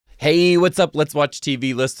Hey, what's up, Let's Watch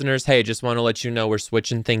TV listeners? Hey, just want to let you know we're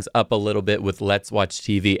switching things up a little bit with Let's Watch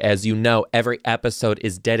TV. As you know, every episode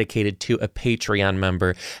is dedicated to a Patreon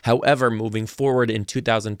member. However, moving forward in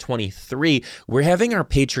 2023, we're having our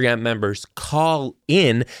Patreon members call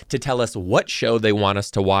in to tell us what show they want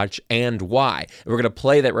us to watch and why. We're going to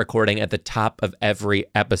play that recording at the top of every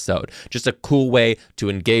episode. Just a cool way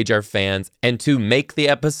to engage our fans and to make the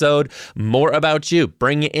episode more about you.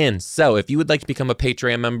 Bring it in. So if you would like to become a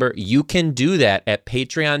Patreon member, you can do that at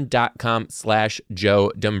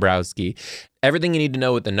patreon.com/Joe Dombrowski. Everything you need to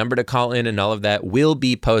know with the number to call in and all of that will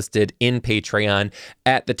be posted in Patreon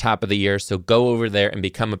at the top of the year. So go over there and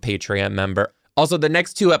become a Patreon member. Also, the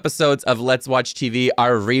next two episodes of Let's Watch TV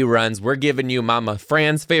are reruns. We're giving you Mama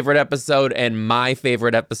Fran's favorite episode and my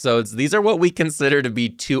favorite episodes. These are what we consider to be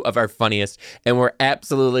two of our funniest, and we're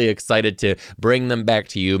absolutely excited to bring them back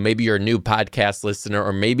to you. Maybe you're a new podcast listener,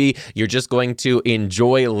 or maybe you're just going to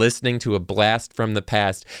enjoy listening to a blast from the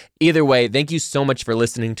past. Either way, thank you so much for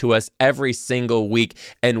listening to us every single week.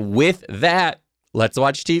 And with that, let's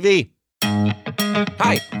watch TV.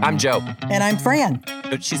 Hi, I'm Joe. And I'm Fran.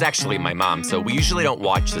 She's actually my mom, so we usually don't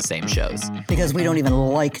watch the same shows. Because we don't even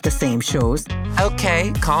like the same shows.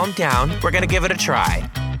 Okay, calm down. We're gonna give it a try.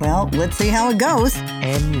 Well, let's see how it goes.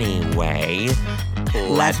 Anyway,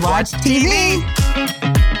 let's watch TV.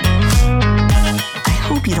 I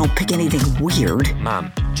hope you don't pick anything weird.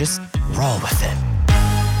 Mom, just roll with it.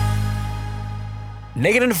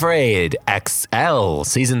 Naked and Afraid XL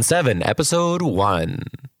Season 7, Episode 1.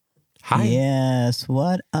 Hi. Yes,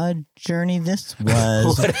 what a journey this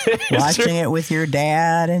was. Watching it with your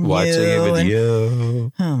dad and Watching it with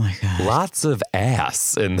you. Oh my God. Lots of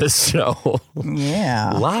ass in this show.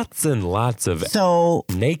 Yeah. Lots and lots of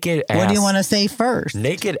naked ass. What do you want to say first?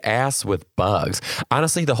 Naked ass with bugs.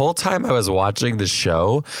 Honestly, the whole time I was watching the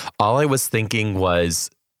show, all I was thinking was,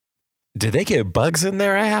 did they get bugs in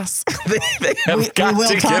their ass? they have got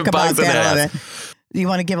to get bugs in their ass. You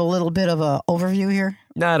want to give a little bit of an overview here?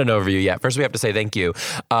 Not an overview yet. First, we have to say thank you.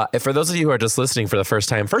 For those of you who are just listening for the first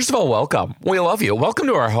time, first of all, welcome. We love you. Welcome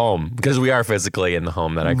to our home, because we are physically in the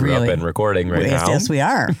home that I grew up in recording now. Yes, we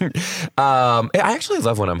are. I actually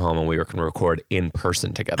love when I'm home and we can record in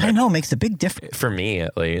person together. I know, it makes a big difference. For me,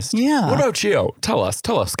 at least. Yeah. What about you? Tell us,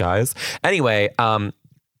 guys. Anyway,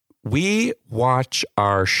 we watch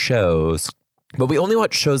our shows, but we only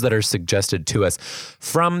watch shows that are suggested to us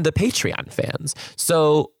from the Patreon fans.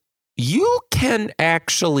 So you can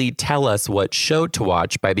actually tell us what show to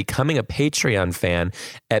watch by becoming a Patreon fan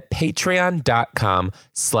at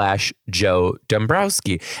patreon.com/Joe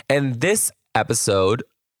Dombrowski. And this episode,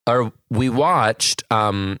 we watched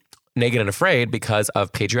Naked and Afraid because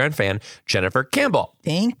of Patreon fan Jennifer Campbell.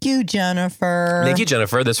 Thank you, Jennifer. Thank you,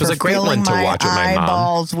 Jennifer. This was a great one to watch with my mom.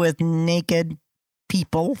 Eyeballs with naked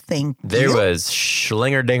people. Thank you. There was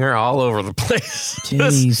schlinger dinger all over the place.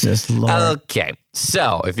 Jesus Lord. Okay,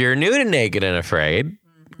 so if you're new to Naked and Afraid,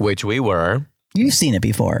 which we were. You've seen it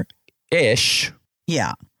before. Ish.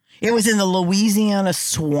 Yeah. It was in the Louisiana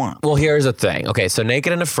swamp. Well, here's the thing. Okay, so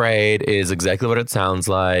Naked and Afraid is exactly what it sounds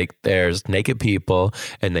like. There's naked people,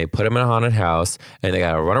 and they put them in a haunted house, and they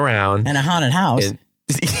got to run around. In a haunted house?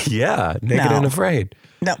 Yeah, Naked and Afraid.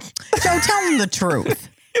 No. So tell them the truth.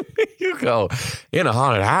 You go in a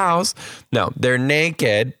haunted house. No, they're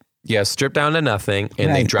naked. Yeah, stripped down to nothing,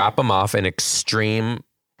 and they drop them off in extreme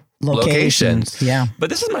locations. Yeah. But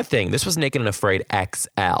this is my thing. This was Naked and Afraid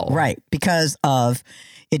XL. Right. Because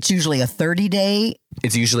it's usually a 30-day.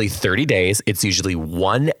 It's usually 30 days. It's usually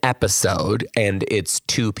one episode, and it's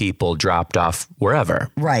two people dropped off wherever.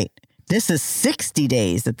 Right. This is 60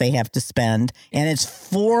 days that they have to spend, and it's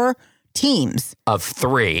 4 teams. Of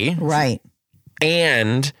 3. Right.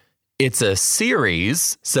 And it's a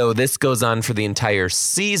series, so this goes on for the entire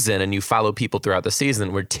season, and you follow people throughout the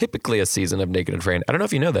season, where typically a season of Naked and Afraid, I don't know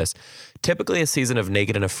if you know this, typically a season of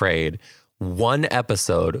Naked and Afraid, one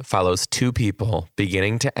episode follows 2 people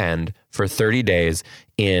beginning to end for 30 days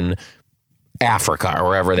in Africa or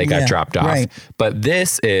wherever they got dropped off. Right. But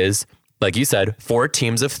this is, like you said, 4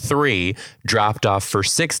 teams of 3 dropped off for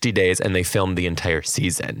 60 days, and they filmed the entire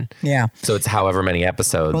season. Yeah. So it's however many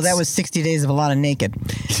episodes. Well, that was 60 days of a lot of naked.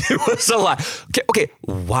 It was a lot. Okay.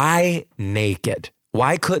 Why naked?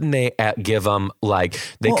 Why couldn't they give them they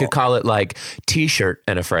could call it like T-shirt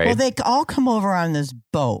and Afraid? Well, they all come over on this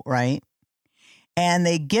boat, right? And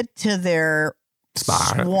they get to their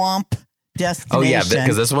swamp destination. Oh, yeah,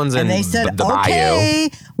 because this one's in they said, the bayou.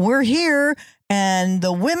 Okay, we're here. And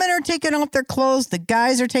the women are taking off their clothes. The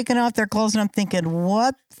guys are taking off their clothes. And I'm thinking,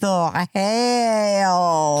 what the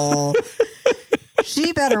hell?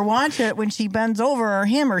 She better watch it when she bends over, or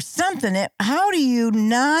him or something. How do you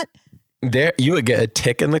not? There, you would get a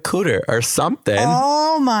tick in the cooter or something.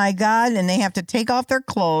 Oh my God. And they have to take off their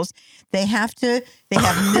clothes. They have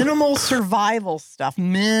minimal survival stuff.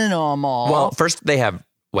 Minimal. Well, first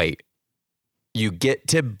you get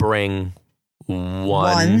to bring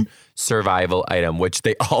one survival item, which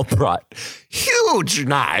they all brought huge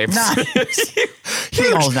knives.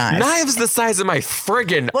 Huge knives the size of my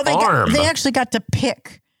friggin' arm. They actually got to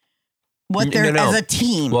pick what they're as a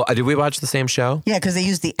team. Well, did we watch the same show? Yeah, because they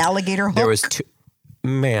used the alligator hook. There was two.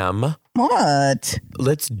 Ma'am. What?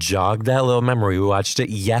 Let's jog that little memory. We watched it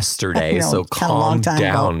yesterday, so calm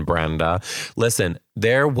down, Brenda. Listen,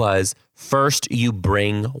 there was first you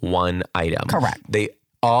bring one item. Correct. They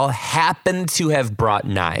all happened to have brought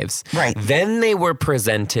knives. Right. Then they were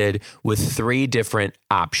presented with 3 different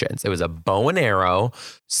options. It was a bow and arrow,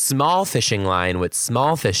 small fishing line with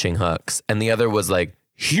small fishing hooks, and the other was like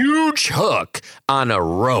huge hook on a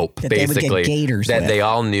rope, that basically, they would get gators that with. they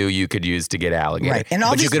all knew you could use to get alligator. Right. And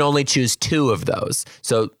but you could only choose 2 of those.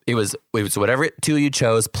 So it was whatever 2 you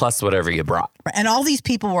chose plus whatever you brought. And all these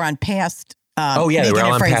people were on past they were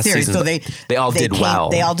all on past seasons. So they all did well.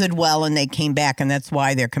 They all did well, and they came back, and that's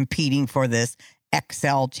why they're competing for this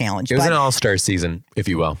XL challenge. It was an all-star season, if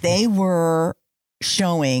you will. They were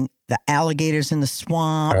showing the alligators in the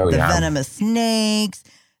swamp, venomous snakes,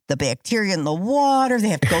 the bacteria in the water. They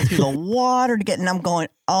have to go through the water to get, and I'm going,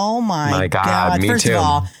 oh my God. Me First too. of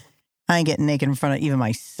all, I ain't getting naked in front of even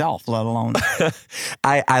myself, let alone.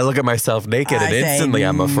 I look at myself naked and instantly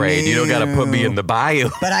I'm afraid. You don't got to put me in the bayou.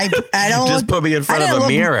 But I don't just put me in front of a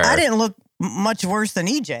mirror. I didn't look much worse than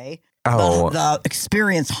EJ, the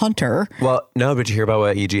experienced hunter. Well, no, but you hear about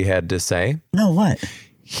what EJ had to say? No, what?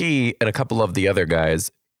 He and a couple of the other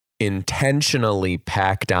guys intentionally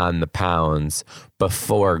packed on the pounds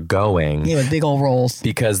before going. Yeah, with big old rolls.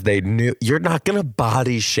 Because they knew you're not going to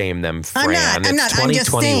body shame them, Fran. I'm not.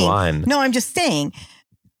 2021. I'm just saying.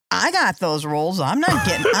 I got those rolls. I'm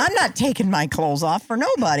not taking my clothes off for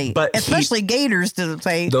nobody. But especially gators to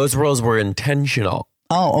say. Those rolls were intentional.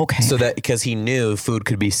 Oh, okay. So that because he knew food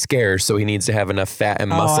could be scarce, so he needs to have enough fat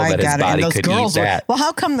and muscle that his body could eat that. Well,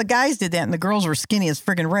 how come the guys did that and the girls were skinny as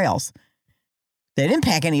friggin' rails? They didn't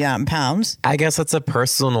pack any out in pounds. I guess that's a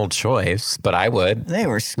personal choice, but I would. They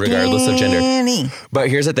were skinny. Regardless of gender. But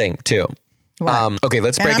here's the thing, too. Okay,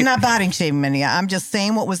 let's break it. I'm not body shaming any. I'm just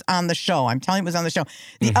saying what was on the show. I'm telling you what was on the show.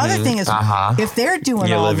 The other thing is, if they're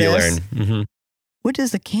doing all this, what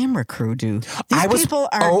does the camera crew do? These people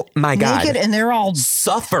are naked and they're all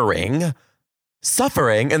suffering,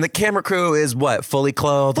 and the camera crew is what? Fully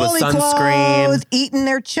clothed with sunscreen, eating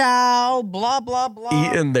their chow, blah blah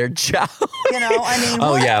blah. Eating their chow. I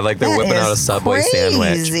mean, like they're whipping out a Subway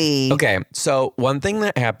crazy sandwich. Okay, so one thing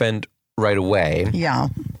that happened right away,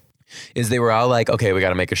 is they were all like, okay, we got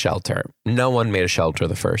to make a shelter. No one made a shelter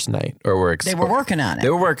the first night, or they were working on it. They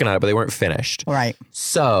were working on it, but they weren't finished. Right.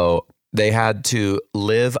 So they had to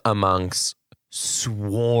live amongst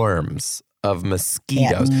swarms of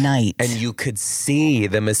mosquitoes at night, and you could see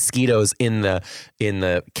the mosquitoes in the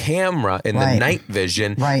camera in the night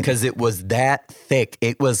vision because it was that thick.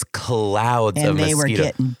 It was clouds of mosquitoes. And they were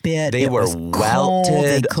getting bit. They were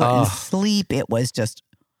welted. They couldn't sleep. It was just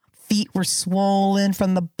feet were swollen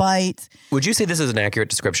from the bites. Would you say this is an accurate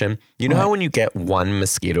description? You know how when you get one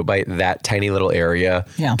mosquito bite, that tiny little area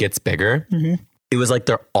gets bigger? Mm-hmm. It was like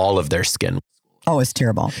all of their skin. Oh, it's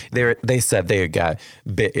terrible. They said they got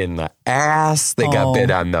bit in the ass. They got bit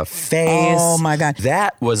on the face. Oh, my God.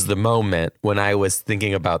 That was the moment when I was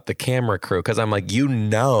thinking about the camera crew. Because I'm like,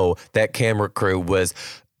 that camera crew was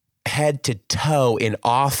head to toe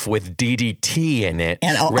off with DDT in it.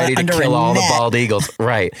 And ready to kill all the bald eagles.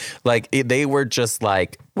 Right. Like they were just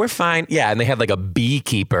like, we're fine. Yeah. And they had like a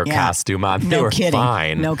beekeeper costume on. They were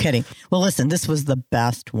fine. No kidding. Well, listen, this was the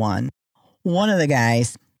best one. One of the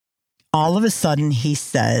guys, all of a sudden, he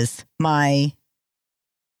says, my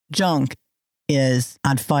junk is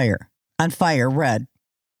on fire, red.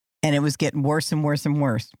 And it was getting worse and worse and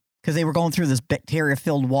worse because they were going through this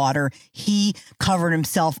bacteria-filled water. He covered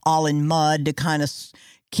himself all in mud to kind of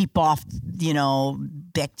keep off,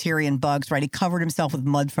 bacteria and bugs, right? He covered himself with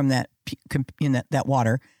mud from that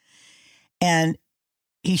water. And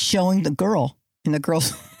he's showing the girl, and the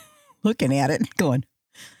girl's looking at it going,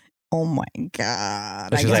 oh my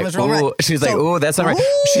God. She's like, ooh, that's not right.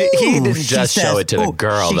 He didn't just show it to the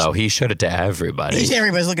girl, though. He showed it to everybody.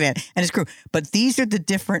 Everybody's looking at it and his crew. But these are the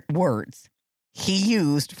different words he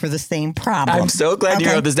used for the same problem. I'm so glad you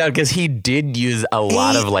wrote this down because he did use a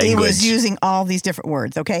lot of language. He was using all these different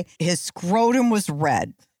words, okay? His scrotum was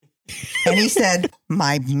red. And he said,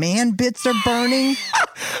 my man bits are burning.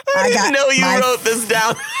 I didn't know you wrote this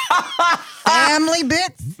down. Family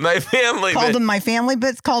bits. My family Called bits. them my family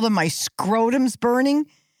bits. Called them my scrotum's burning.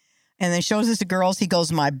 And then shows us the girls. He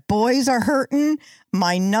goes, my boys are hurting.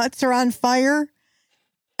 My nuts are on fire.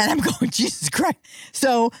 And I'm going, Jesus Christ.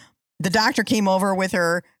 So the doctor came over with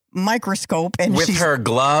her microscope and with her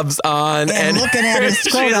gloves on and looking at his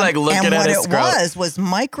scrotum. She's like looking and at what his it scrotum. was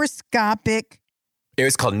microscopic. It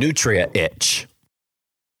was called nutria itch.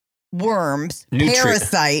 Worms,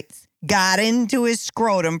 parasites got into his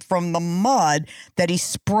scrotum from the mud that he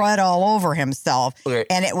spread all over himself. Okay.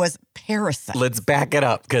 And it was parasites. Let's back it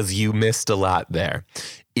up because you missed a lot there.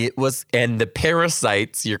 It was, and the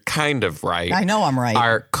parasites, you're kind of right. I know I'm right.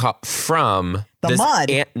 Are from the mud.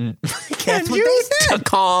 Can you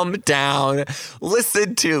calm down?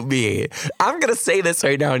 Listen to me. I'm going to say this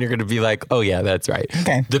right now and you're going to be like, oh yeah, that's right.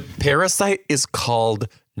 Okay. The parasite is called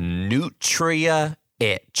nutria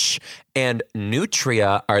itch. And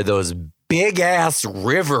nutria are those big ass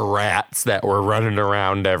river rats that were running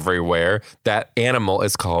around everywhere. That animal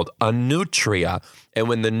is called a nutria. And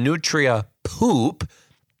when the nutria poop,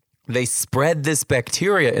 they spread this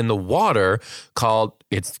bacteria in the water called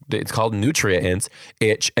it's called nutria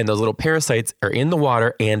itch, and those little parasites are in the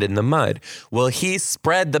water and in the mud. Well, he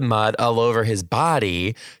spread the mud all over his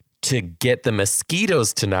body to get the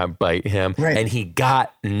mosquitoes to not bite him, right. And he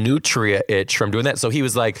got nutria itch from doing that. So he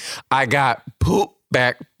was like, I got poop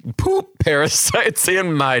parasites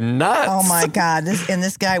in my nuts. Oh my God.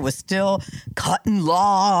 This guy was still cutting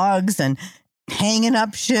logs and hanging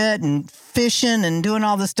up shit and fishing and doing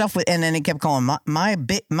all this stuff and then he kept going,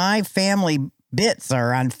 my family bits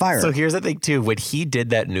are on fire. So here's the thing too, when he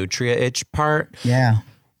did that nutria itch part, yeah,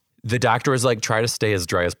 the doctor was like, try to stay as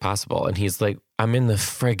dry as possible. And he's like, I'm in the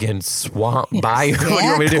friggin' swamp bayou. What do you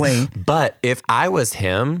want me to do? But if I was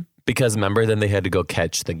him, because remember, then they had to go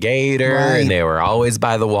catch the gator and they were always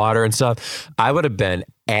by the water and stuff. I would have been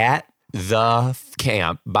at the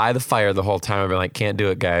camp by the fire the whole time. I'd be like, can't do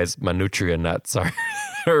it, guys. My nutria nuts are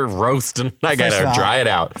roasting. I gotta dry it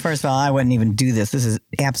out. First of all, I wouldn't even do this. This is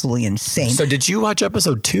absolutely insane. So did you watch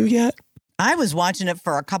episode 2 yet? I was watching it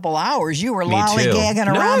for a couple hours. You were lollygagging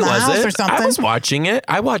around the house or something. I was watching it.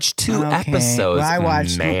 I watched 2 episodes. Well, I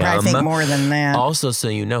watched, I think, more than that. Also, so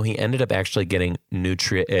you know, he ended up actually getting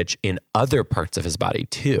nutria itch in other parts of his body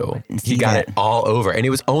too. He got it all over, and it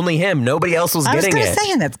was only him. Nobody else was getting it. I was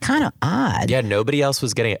saying that's kind of odd. Yeah, nobody else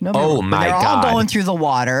was getting it. Oh my God! They're all going through the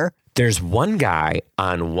water. There's one guy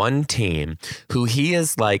on one team who he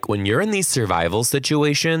is like, when you're in these survival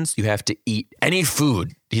situations, you have to eat any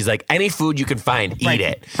food. He's like, any food you can find, eat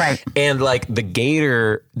it. Right. And like the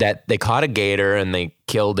gator, that they caught a gator and they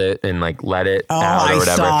killed it and like let it out or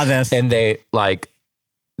whatever. I saw this. And they let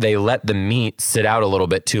the meat sit out a little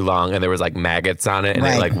bit too long and there was like maggots on it and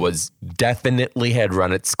it like was definitely had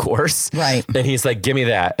run its course. Right. And he's like, give me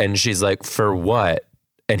that. And she's like, for what?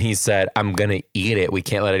 And he said, I'm going to eat it. We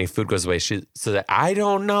can't let any food go away. She said, I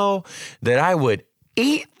don't know that I would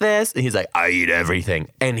eat this. And he's like, I eat everything.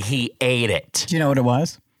 And he ate it. Do you know what it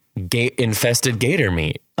was? Infested gator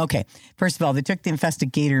meat. Okay. First of all, they took the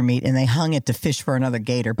infested gator meat and they hung it to fish for another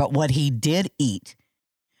gator. But what he did eat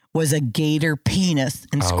was a gator penis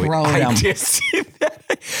and scrotum. I did see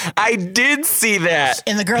that. I did see that.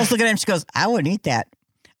 And the girl's looking at him. She goes, I wouldn't eat that.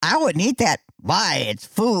 I wouldn't eat that. Why? It's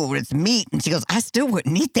food. It's meat. And she goes, I still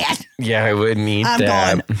wouldn't eat that. Yeah, I wouldn't eat that.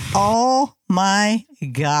 I'm going, oh my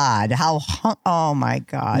God. Oh my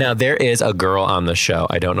God. Now, there is a girl on the show.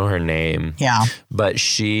 I don't know her name. Yeah. But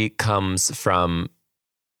she comes from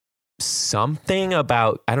something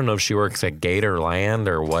about, I don't know if she works at Gatorland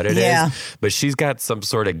or what it is, but she's got some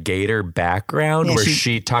sort of gator background where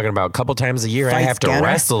she talking about a couple times a year, I have to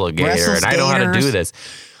wrestle a gator and I know how to do this.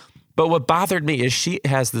 But what bothered me is she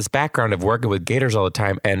has this background of working with gators all the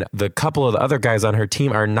time, and the couple of the other guys on her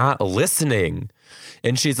team are not listening.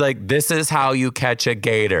 And she's like, this is how you catch a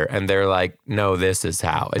gator. And they're like, no, this is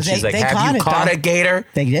how. And she's like, have you caught a gator?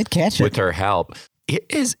 They did catch it. With her help. It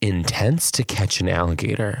is intense to catch an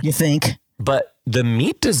alligator. You think? But the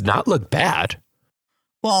meat does not look bad.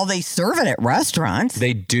 Well, they serve it at restaurants.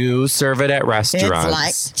 They do serve it at restaurants. It's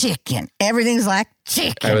like chicken. Everything's like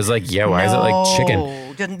chicken. I was like, yeah, why is it like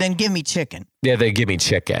chicken? Then give me chicken. Yeah, they give me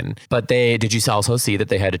chicken. But did you also see that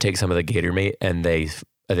they had to take some of the gator meat and they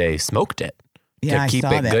smoked it to keep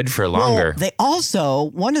it good for longer? Well, they also,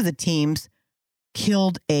 one of the teams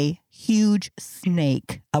killed a huge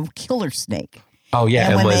snake, a killer snake. Oh, yeah.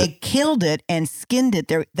 And when they killed it and skinned it,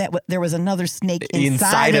 there was another snake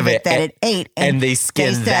inside of it that it ate. And they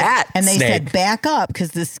skinned that And they snake. said, back up,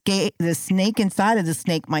 because the snake inside of the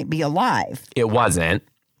snake might be alive. It wasn't.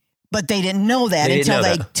 But they didn't know that until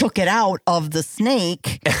they took it out of the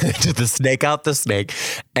snake. Took the snake out the snake.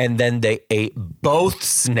 And then they ate both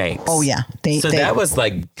snakes. Oh, yeah. That was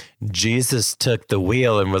like Jesus took the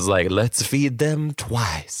wheel and was like, let's feed them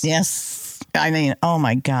twice. Yes. I mean, oh,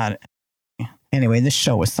 my God. Anyway, this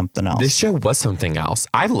show was something else. This show was something else.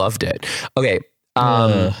 I loved it. Okay.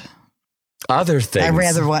 Other things.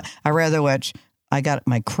 I rather watch. I got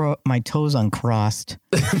my toes uncrossed.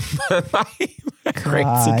 My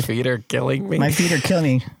crazy feet are killing me. My feet are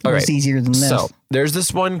killing me. It was easier than this. So there's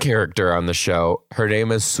this one character on the show. Her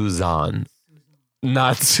name is Suzanne.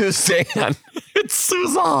 Not Suzanne. It's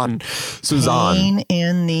Suzanne. Suzanne. Pain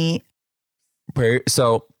in the...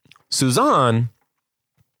 So Suzanne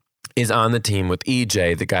is on the team with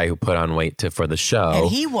EJ, the guy who put on weight for the show. And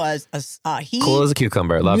he was cool as a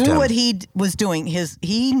cucumber. Loved him. Knew what he was doing.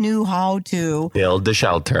 He knew how to build the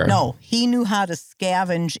shelter. No, he knew how to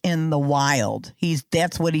scavenge in the wild.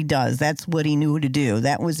 That's what he does. That's what he knew to do.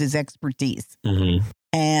 That was his expertise. Mm-hmm.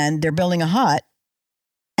 And they're building a hut.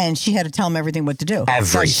 And she had to tell him everything what to do.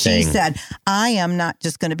 Everything. So she said, I am not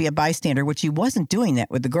just going to be a bystander, which he wasn't doing that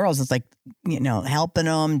with the girls. It's like, helping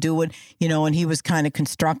them do it, and he was kind of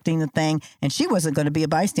constructing the thing. And she wasn't going to be a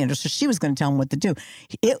bystander. So she was going to tell him what to do.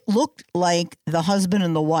 It looked like the husband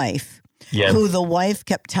and the wife, who the wife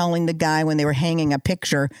kept telling the guy when they were hanging a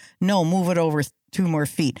picture, no, move it over 2 more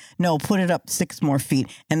feet. No, put it up 6 more feet.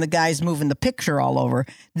 And the guy's moving the picture all over.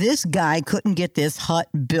 This guy couldn't get this hut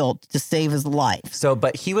built to save his life.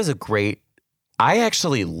 But he was I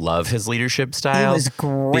actually love his leadership style. He was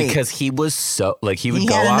great. Because he was so, he would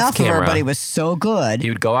go had off enough camera. Of her, but he was so good. He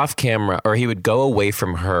would go off camera, or he would go away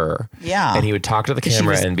from her. Yeah. And he would talk to the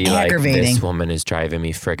camera and be like, this woman is driving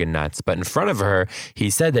me friggin' nuts. But in front of her, he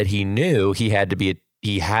said that he knew he had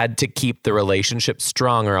to keep the relationship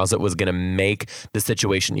strong, or else it was going to make the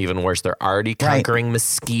situation even worse. They're already conquering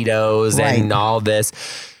mosquitoes and all this.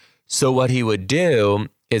 So what he would do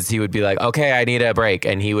is he would be like, okay, I need a break.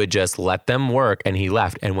 And he would just let them work, and he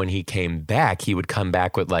left. And when he came back, he would come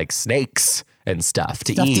back with snakes and stuff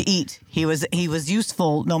to eat. He was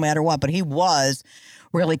useful no matter what, but he was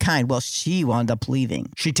really kind. Well, she wound up leaving.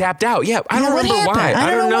 She tapped out. Yeah, I don't remember why.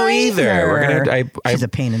 I don't know either. She's a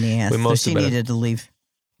pain in the ass. So she needed to leave.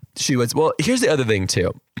 She was. Well, here's the other thing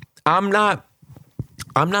too. I'm not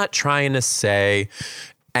trying to say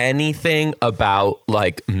anything about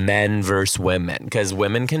men versus women, because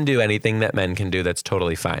women can do anything that men can do. That's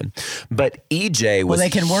totally fine. But EJ was. Well, they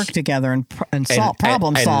can work together and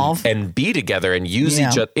problem solve and be together and use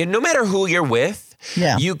each other. And no matter who you're with,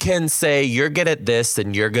 you can say you're good at this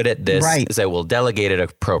and you're good at this. Right. Say, we'll delegate it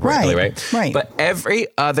appropriately, right? Right. But every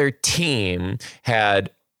other team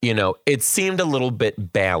had. It seemed a little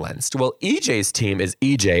bit balanced. Well, EJ's team is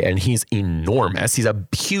EJ, and he's enormous. He's a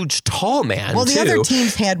huge, tall man. Well, the other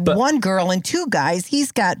teams had 1 girl and 2 guys.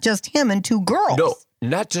 He's got just him and 2 girls. No,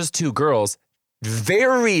 not just 2 girls.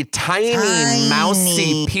 Very tiny,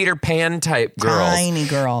 mousy Peter Pan type girls. Tiny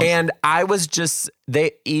girls. And I was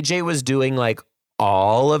EJ was doing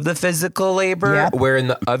all of the physical labor, where in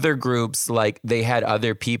the other groups, they had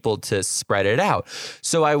other people to spread it out.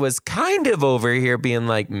 So I was kind of over here being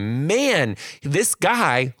like, man, this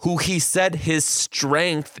guy who he said his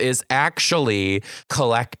strength is actually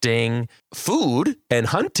collecting food and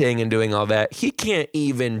hunting and doing all that, he can't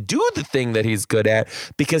even do the thing that he's good at,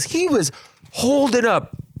 because he was holding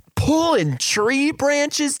up, pulling tree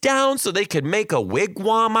branches down so they could make a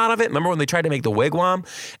wigwam out of it. Remember when they tried to make the wigwam?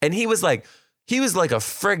 And he was like a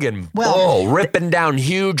friggin' bull, ripping down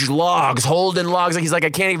huge logs, holding logs. He's like, I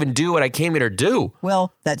can't even do what I came here to do.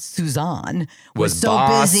 Well, that Suzanne was so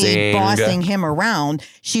busy bossing him around.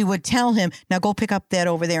 She would tell him, now go pick up that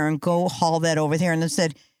over there and go haul that over there. And then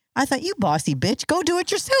said, I thought, you bossy bitch, go do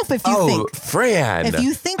it yourself if you think. Fran. If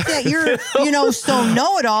you think that you're, so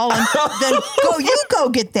know-it-all, and then go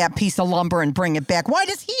get that piece of lumber and bring it back. Why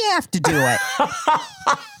does he have to do it?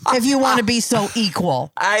 If you want to be so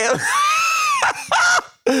equal.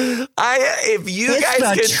 If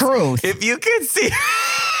you can see,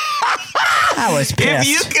 I was pissed. If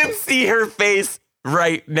you can see her face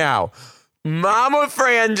right now, Mama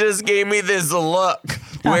Fran just gave me this look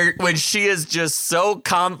when she is just so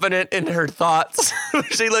confident in her thoughts.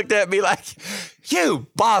 She looked at me like, you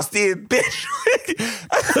bossy bitch.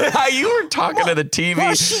 You were talking to the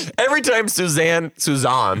TV. Every time Suzanne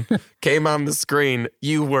came on the screen,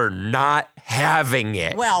 you were not having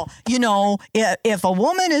it. Well, if a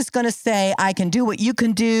woman is going to say, I can do what you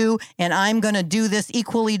can do, and I'm going to do this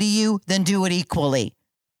equally to you, then do it equally.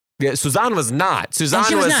 Yeah, Suzanne was not. Suzanne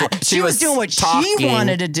she was not. She was doing what talking, she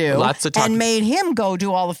wanted to do. Lots of talking. And made him go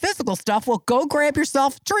do all the physical stuff. Well, go grab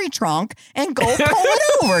yourself a tree trunk and go pull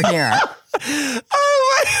it over here.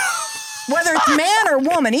 Oh my Whether it's man or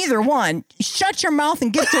woman, either one, shut your mouth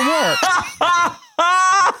and get to work.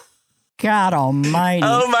 God almighty.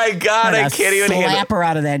 Oh my God, I can't even handle it. Slap her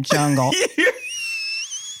out of that jungle.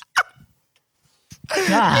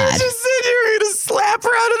 God. You just said you were going to slap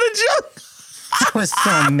her out of the jungle. I was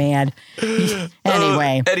so mad.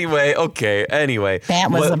 Anyway. Anyway.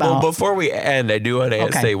 That was about. Well, before we end, I do want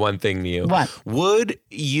to say one thing to you. What? Would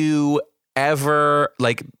you ever,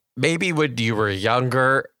 like, maybe when you were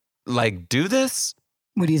younger, like, do this?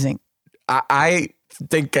 What do you think? I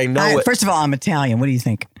think I know it. First of all, I'm Italian. What do you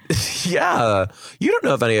think? Yeah. You don't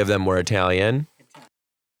know if any of them were Italian.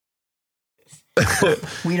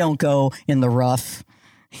 We don't go in the rough.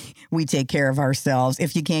 We take care of ourselves.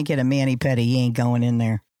 If you can't get a mani-pedi, you ain't going in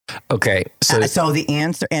there. Okay. So the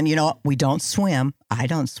answer, and you know what? We don't swim. I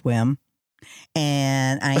don't swim.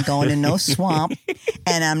 And I ain't going in no swamp.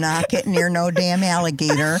 And I'm not getting near no damn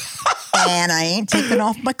alligator. And I ain't taking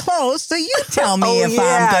off my clothes. So you tell me if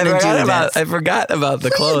I'm going to do this. I forgot about the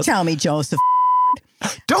clothes. You tell me, Joseph.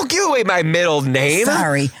 Don't give away my middle name.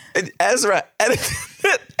 Sorry. Ezra, edit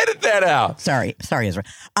that out. Sorry, Ezra.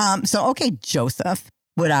 Okay, Joseph.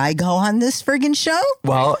 Would I go on this friggin' show?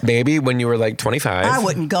 Well, maybe when you were like 25. I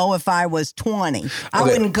wouldn't go if I was 20. I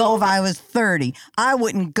wouldn't go if I was 30. I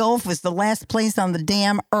wouldn't go if it was the last place on the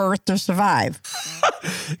damn earth to survive.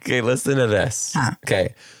 Okay, listen to this.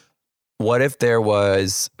 Okay. What if there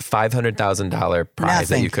was $500,000 prize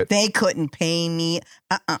that you could... They couldn't pay me.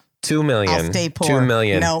 $2 million. I'll stay poor. $2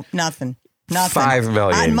 million. No, nothing. $5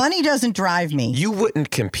 million. Money doesn't drive me. You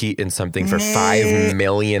wouldn't compete in something for $5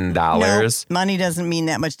 million. Nope. Money doesn't mean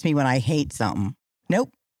that much to me when I hate something.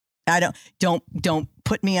 Nope. I don't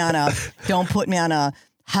put me on a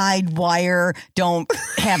hide wire. Don't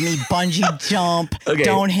have me bungee jump. Okay.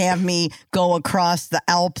 Don't have me go across the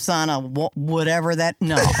Alps on a whatever that.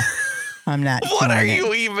 No. I'm not. What are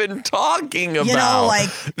you even talking about? You know, like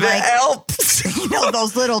Alps. You know,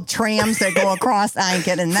 those little trams that go across. I ain't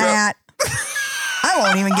getting that. I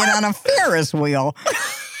won't even get on a Ferris wheel.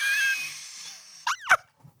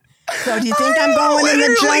 So do you think I'm going in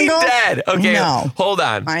the jungle? Dead. Okay, no. Hold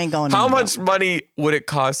on. I ain't going. How much money would it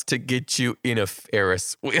cost to get you in a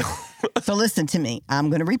Ferris wheel? So listen to me.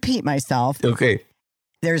 I'm going to repeat myself. Okay.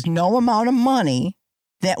 There's no amount of money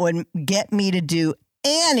that would get me to do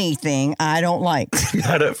anything I don't like.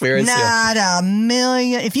 Not a Ferris wheel. Not a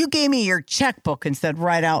million. If you gave me your checkbook and said,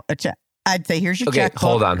 write out a check, I'd say, here's your checkbook.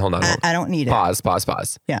 Hold on. I don't need it. Pause.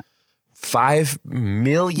 Yeah. $5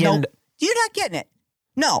 million. Nope. You're not getting it.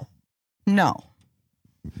 No.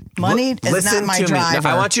 Money is not my driver.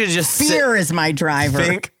 Now, I want you to just fear is my driver.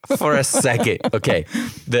 Think for a second. Okay.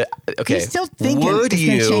 You're still thinking it's going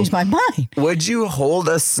to change my mind. Would you hold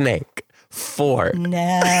a snake for?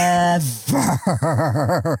 Never,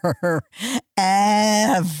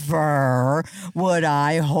 ever would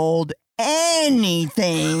I hold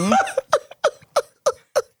anything.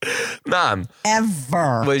 Mom.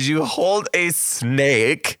 Ever. Would you hold a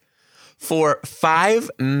snake for $5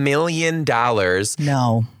 million?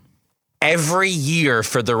 No. Every year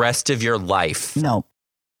for the rest of your life? No.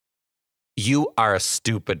 You are a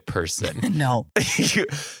stupid person. No.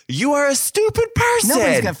 You are a stupid person.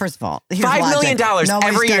 Nobody's going to, first of all, $5 million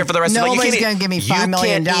every year for the rest of your life. Nobody's going to give me $5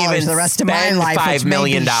 million for the rest of my life. $5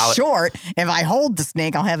 million. Short. If I hold the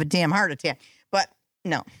snake, I'll have a damn heart attack. But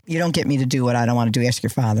no, you don't get me to do what I don't want to do. Ask your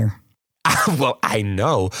father. Well, I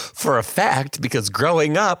know for a fact because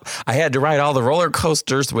growing up, I had to ride all the roller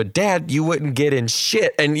coasters with Dad. You wouldn't get in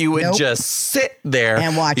shit and you would just sit there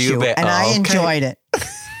and watch you. And I enjoyed it.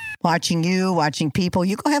 Watching you, watching people.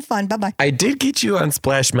 You go have fun. Bye-bye. I did get you on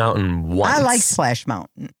Splash Mountain once. I like Splash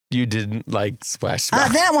Mountain. You didn't like Splash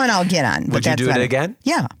Mountain? That one I'll get on. Would you do it again?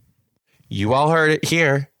 Yeah. You all heard it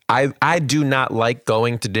here. I do not like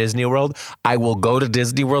going to Disney World. I will go to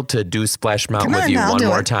Disney World to do Splash Mountain with you one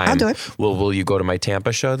more time. I'll do it. Will you go to my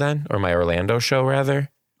Tampa show then? Or my Orlando show, rather?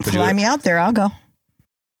 Fly me out there. I'll go.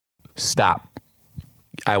 Stop.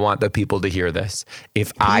 I want the people to hear this.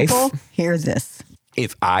 Hear this.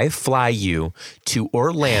 If I fly you to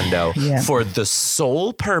Orlando for the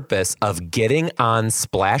sole purpose of getting on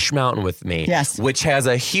Splash Mountain with me, which has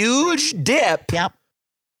a huge dip,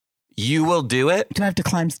 you will do it? Do I have to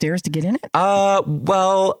climb stairs to get in it?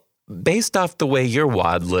 Well, based off the way you're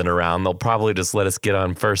waddling around, they'll probably just let us get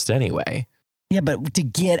on first anyway. Yeah, but to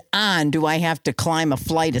get on, do I have to climb a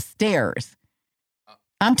flight of stairs?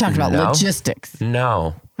 I'm talking about logistics.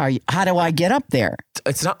 No. How do I get up there?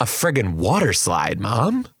 It's not a friggin' water slide,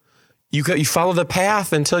 Mom. You follow the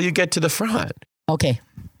path until you get to the front. Okay.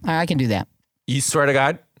 I can do that. You swear to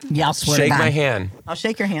God? Yeah, I'll swear to Shake God. my hand. I'll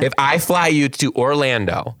shake your hand. If I fly you to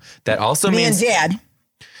Orlando, that also Me means and Dad.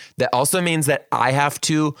 that also means that I have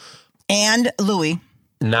to. And Louie.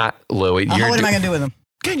 Not Louie. What am I going to do with him?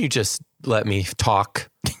 Can you just let me talk?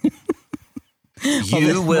 There's money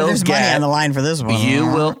on the line for this one. You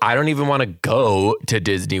will. I don't even want to go to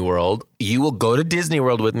Disney World. You will go to Disney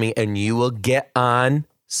World with me, and you will get on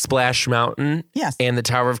Splash Mountain. Yes. And the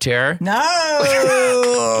Tower of Terror.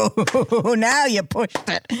 No. Now you pushed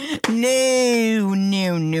it. No.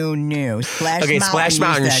 Splash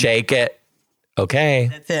Mountain, shake it. Okay.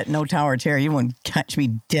 That's it. No Tower of Terror. You won't catch me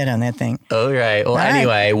dead on that thing. All right. Well, All right.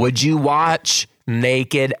 anyway, would you watch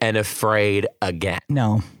Naked and Afraid again?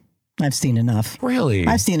 No. I've seen enough. Really?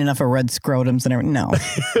 I've seen enough of red scrotums and everything. No.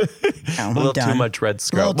 A little too much red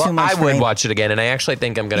scrub. Well, I would watch it again, and I actually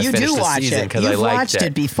think I'm going to finish the season because I liked it. You've watched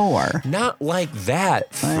it before. Not like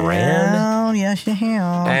that, friend. Well, yes, you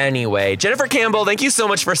have. Anyway, Jennifer Campbell, thank you so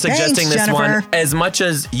much for suggesting this one. As much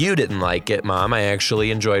as you didn't like it, Mom, I actually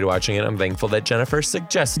enjoyed watching it. I'm thankful that Jennifer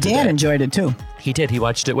suggested it. Dan enjoyed it too. He did. He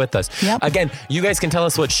watched it with us. Yep. Again, you guys can tell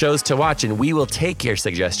us what shows to watch, and we will take your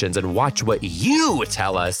suggestions and watch what you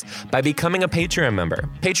tell us by becoming a Patreon member.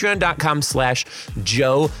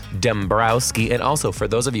 Patreon.com/Joe Dombrowski. And also, for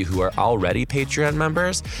those of you who are already Patreon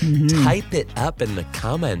members, type it up in the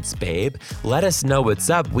comments, babe. Let us know what's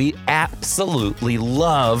up. We absolutely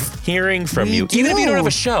love hearing from you. Even if you don't have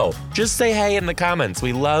a show, just say hey in the comments.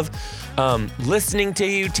 We love listening to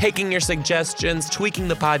you, taking your suggestions, tweaking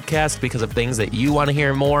the podcast because of things that you want to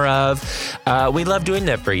hear more of. We love doing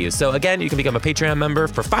that for you. So again, you can become a Patreon member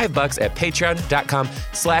for $5 at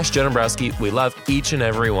patreon.com/Joe Dombrowski. We love each and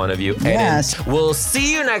every one of you. Yes. And we'll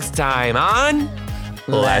see you next time on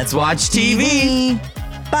Let's Watch TV.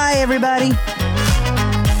 Bye, everybody.